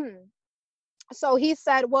so he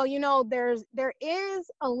said, well, there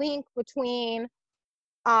is a link between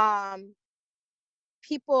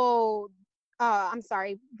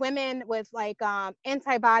women with like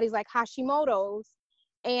antibodies like Hashimoto's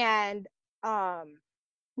and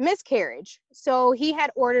miscarriage. So he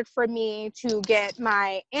had ordered for me to get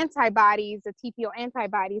my antibodies, the TPO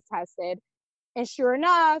antibodies, tested. And sure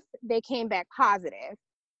enough, they came back positive.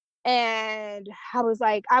 And I was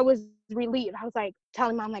relieved. I was like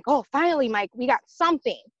telling him, I'm like, oh, finally, Mike, we got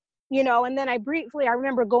something, and then I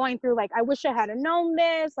remember going through, like, I wish I had known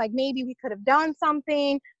this, like maybe we could have done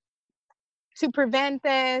something to prevent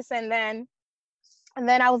this. And then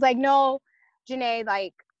I was like, no, Janae,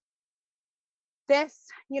 like this,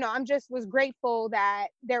 I'm just was grateful that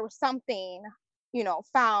there was something,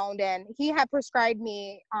 found. And he had prescribed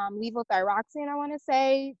me levothyroxine, I want to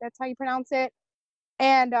say that's how you pronounce it.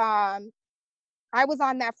 And I was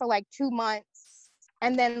on that for like 2 months.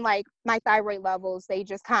 And then like my thyroid levels, they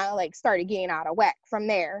just kind of like started getting out of whack from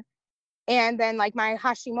there. And then like my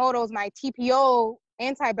Hashimoto's, my TPO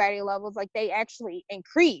antibody levels, like they actually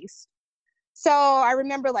increased. So I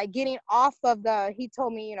remember like getting off of he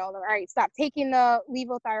told me, all right, stop taking the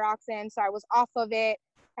levothyroxine. So I was off of it.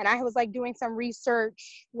 And I was like doing some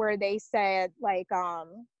research where they said like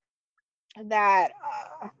that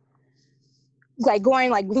like going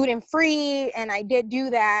like gluten free, and I did do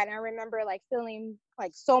that. And I remember like feeling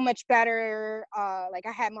like so much better, like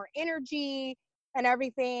I had more energy and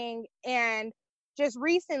everything. And just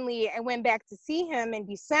recently I went back to see him in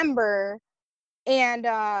December, and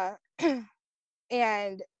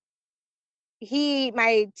and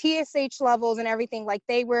my TSH levels and everything, like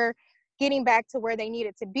they were getting back to where they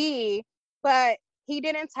needed to be, but he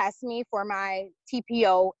didn't test me for my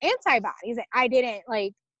TPO antibodies. I didn't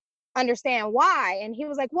like understand why. And he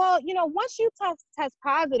was like, well, once you test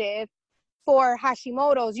positive for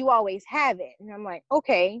Hashimoto's, you always have it. And I'm like,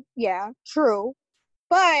 okay, yeah, true.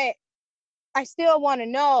 But I still want to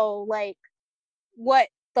know like what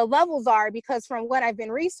the levels are, because from what I've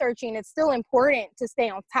been researching, it's still important to stay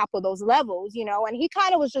on top of those levels, and he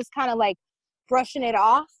kind of was just kind of like brushing it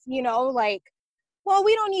off, like, well,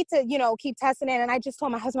 we don't need to, keep testing it. And I just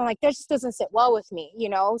told my husband, like, that just doesn't sit well with me,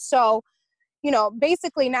 so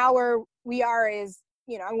basically now where we are is,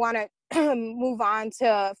 I want to move on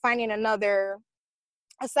to finding a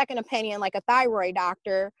second opinion, like a thyroid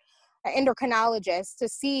doctor, an endocrinologist, to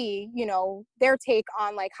see, their take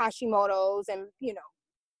on like Hashimoto's and,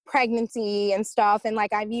 pregnancy and stuff. And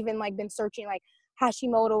like, I've even like been searching like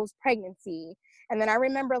Hashimoto's pregnancy. And then I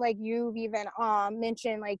remember like you've even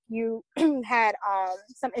mentioned like you had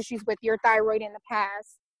some issues with your thyroid in the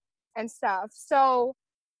past and stuff. So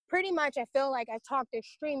pretty much I feel like I talked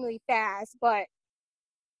extremely fast, but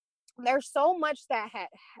there's so much that had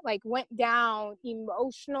like went down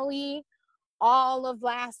emotionally all of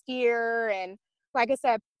last year. And like I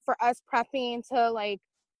said, for us prepping to like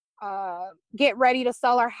get ready to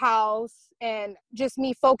sell our house, and just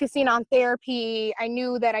me focusing on therapy, I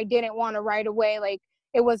knew that I didn't want to right away. Like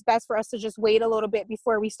it was best for us to just wait a little bit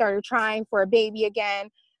before we started trying for a baby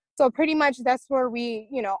again. So pretty much that's where we,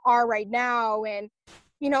 are right now. And,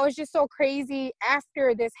 it's just so crazy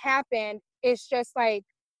after this happened. It's just like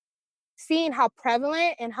seeing how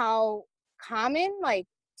prevalent and how common, like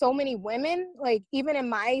so many women, like even in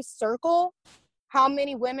my circle, how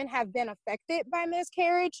many women have been affected by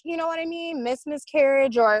miscarriage, you know what I mean?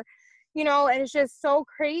 Miscarriage, or, and it's just so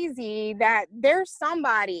crazy that there's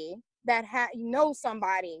somebody that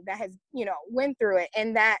somebody that has, went through it,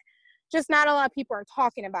 and that just not a lot of people are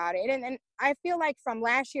talking about it. And I feel like from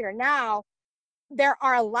last year to now, there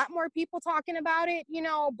are a lot more people talking about it,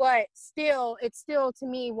 but it's still to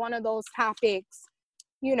me one of those topics,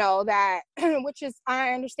 that, which is,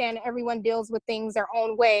 I understand everyone deals with things their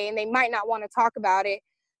own way and they might not want to talk about it,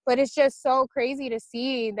 but it's just so crazy to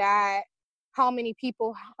see that how many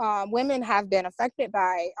people, women have been affected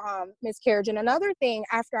by miscarriage. And another thing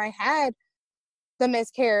after I had the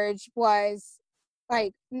miscarriage was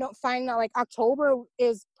like finding out like October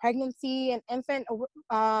is pregnancy and infant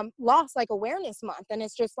loss like awareness month, and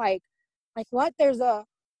it's just like what, there's a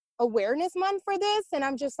awareness month for this, and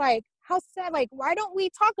I'm just like, how sad, like why don't we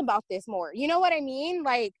talk about this more, you know what I mean?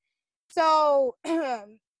 Like, so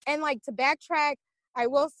and like to backtrack, I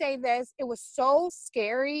will say this, it was so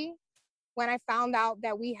scary when I found out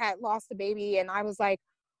that we had lost a baby, and I was like,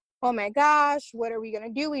 oh my gosh, what are we gonna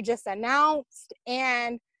do? We just announced.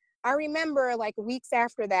 And I remember like weeks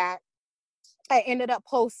after that, I ended up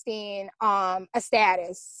posting a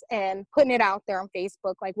status and putting it out there on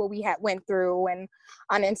Facebook, like what we had went through, and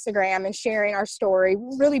on Instagram, and sharing our story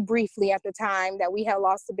really briefly at the time that we had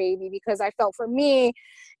lost a baby, because I felt for me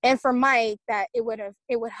and for Mike that it would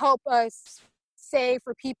help us say,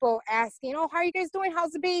 for people asking, oh, how are you guys doing?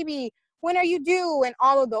 How's the baby? When are you due? And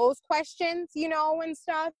all of those questions, you know, and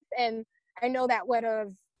stuff. And I know that would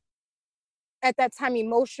have at that time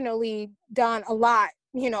emotionally done a lot,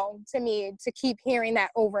 you know, to me, to keep hearing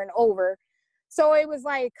that over and over. So it was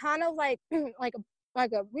like kind of like like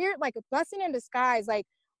a weird, like a blessing in disguise, like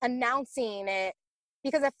announcing it,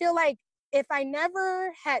 because I feel like if I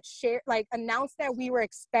never had shared, like announced that we were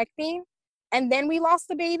expecting and then we lost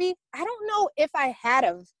the baby, I don't know if I had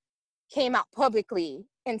have came out publicly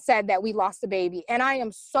and said that we lost the baby. And I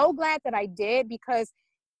am so glad that I did, because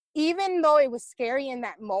even though it was scary in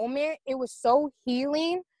that moment, it was so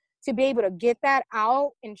healing to be able to get that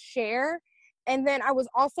out and share. And then I was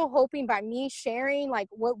also hoping by me sharing like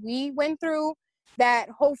what we went through, that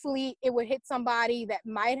hopefully it would hit somebody that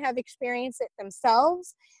might have experienced it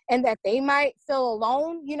themselves, and that they might feel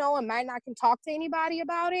alone, you know, and might not can talk to anybody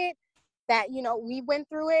about it, that, you know, we went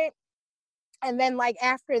through it. And then like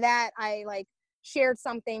after that, I like shared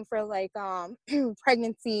something for like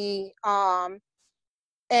pregnancy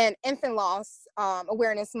and infant loss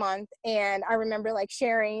awareness month, and I remember like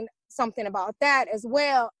sharing something about that as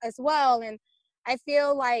well. And I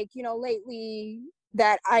feel like, you know, lately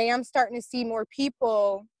that I am starting to see more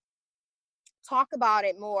people talk about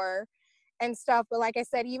it more and stuff. But like I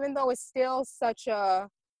said, even though it's still such a,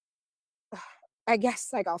 I guess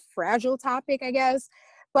like a fragile topic, I guess,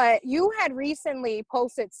 but you had recently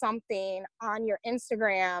posted something on your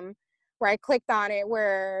Instagram where I clicked on it,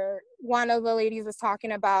 where one of the ladies was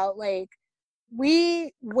talking about like,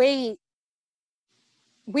 we wait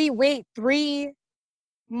 3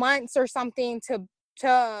 months or something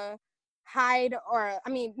to hide, or I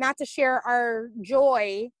mean, not to share our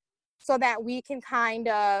joy, so that we can kind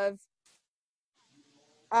of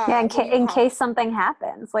Yeah, what do you in call it? case something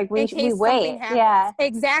happens, like In we case something wait. happens. Yeah.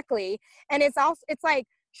 Exactly. And it's also, it's like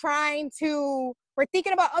we're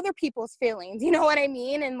thinking about other people's feelings, you know what I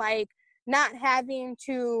mean? And like not having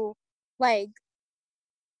to like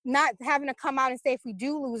not having to come out and say if we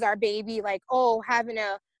do lose our baby, like, oh, having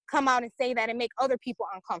to come out and say that and make other people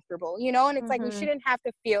uncomfortable, you know? And it's like we shouldn't have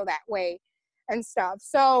to feel that way and stuff.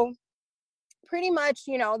 So pretty much,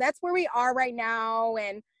 you know, that's where we are right now.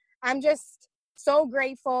 And I'm just so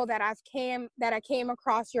grateful that I came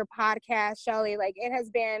across your podcast, Shelly. Like, it has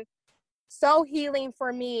been so healing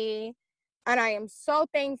for me, and I am so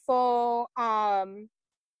thankful.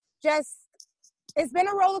 Just it's been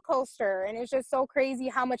a roller coaster, and it's just so crazy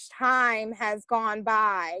how much time has gone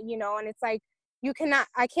by, you know. And it's like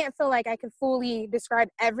I can't feel like I can fully describe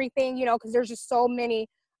everything, you know, because there's just so many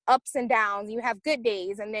ups and downs. You have good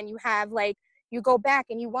days, and then you have like, you go back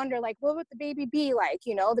and you wonder like, what would the baby be like?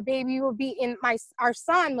 You know, the baby will be in our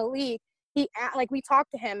son Malik. He, like, we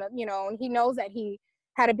talked to him, you know, and he knows that he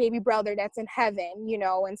had a baby brother that's in heaven, you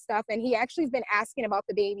know, and stuff. And he actually has been asking about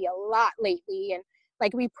the baby a lot lately. And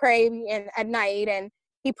like, we pray at night, and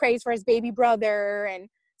he prays for his baby brother and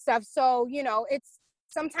stuff. So, you know, it's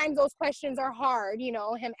sometimes those questions are hard, you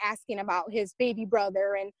know, him asking about his baby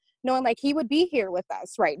brother and knowing like he would be here with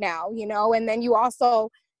us right now, you know. And then you also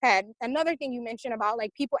had another thing you mentioned about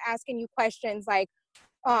like people asking you questions like,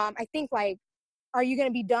 I think like, are you going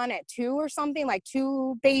to be done at 2 or something, like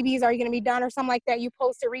 2 babies? Are you going to be done or something like that? You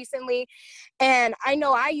posted recently. And I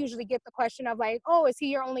know I usually get the question of like, oh, is he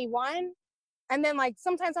your only one? And then like,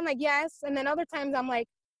 sometimes I'm like, yes. And then other times I'm like,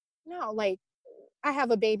 no, like I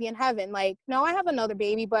have a baby in heaven. Like, no, I have another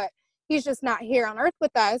baby, but he's just not here on earth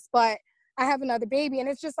with us, but I have another baby. And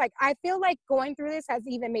it's just like, I feel like going through this has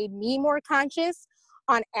even made me more conscious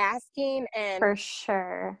on asking, and For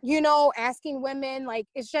sure. you know, asking women, like,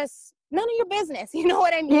 it's just none of your business. You know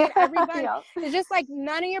what I mean? Yeah, Everybody, yeah. it's just like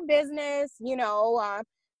none of your business, you know.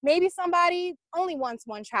 Maybe somebody only wants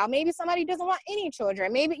one child. Maybe somebody doesn't want any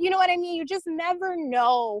children. Maybe, you know what I mean? You just never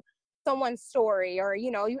know someone's story, or,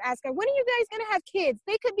 you know, you ask her, when are you guys going to have kids?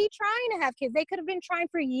 They could be trying to have kids. They could have been trying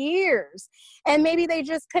for years, and maybe they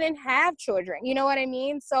just couldn't have children. You know what I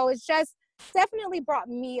mean? So it's just definitely brought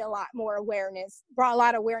me a lot more awareness, brought a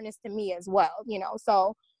lot of awareness to me as well, you know?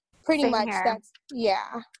 So pretty Same much here. that's,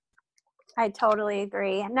 yeah. I totally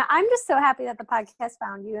agree. Now, I'm just so happy that the podcast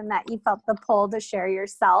found you and that you felt the pull to share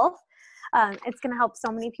yourself. It's going to help so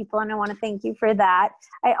many people, and I want to thank you for that.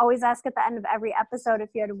 I always ask at the end of every episode, if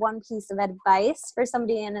you had one piece of advice for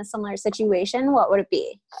somebody in a similar situation, what would it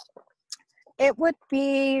be? It would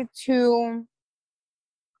be to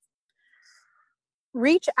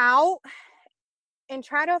reach out and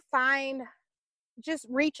try to just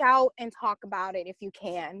reach out and talk about it if you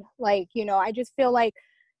can. Like, you know, I just feel like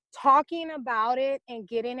talking about it and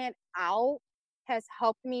getting it out has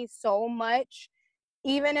helped me so much.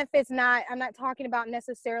 Even if it's not, I'm not talking about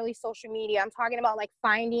necessarily social media. I'm talking about like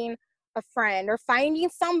finding a friend or finding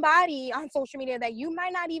somebody on social media that you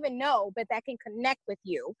might not even know, but that can connect with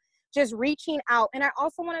you. Just reaching out. And I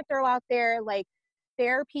also want to throw out there, like,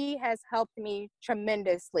 therapy has helped me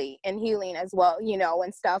tremendously in healing as well, you know,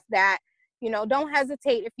 and stuff that, you know, don't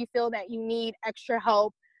hesitate if you feel that you need extra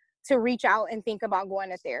help to reach out and think about going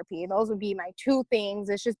to therapy. Those would be my two things.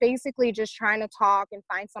 It's just basically just trying to talk and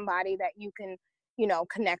find somebody that you can, you know,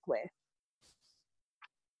 connect with.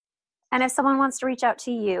 And if someone wants to reach out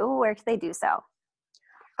to you, where can they do so?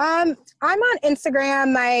 I'm on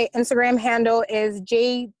Instagram. My Instagram handle is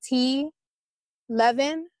JT117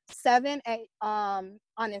 on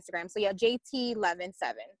Instagram. So yeah,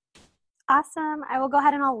 JT117. Awesome. I will go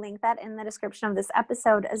ahead and I'll link that in the description of this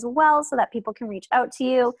episode as well so that people can reach out to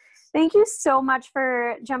you. Thank you so much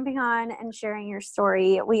for jumping on and sharing your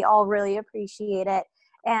story. We all really appreciate it.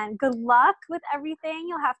 And good luck with everything.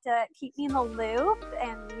 You'll have to keep me in the loop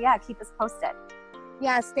and yeah, keep us posted.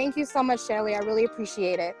 Yes, thank you so much, Shelly. I really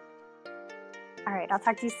appreciate it. All right, I'll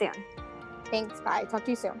talk to you soon. Thanks. Bye. Talk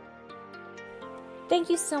to you soon. Thank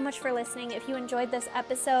you so much for listening. If you enjoyed this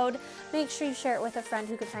episode, make sure you share it with a friend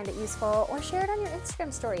who could find it useful, or share it on your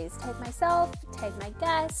Instagram stories. Tag myself, tag my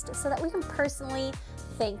guest, so that we can personally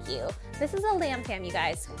thank you. This is a Lamb Fam, you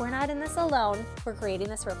guys. We're not in this alone. We're creating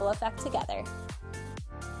this ripple effect together.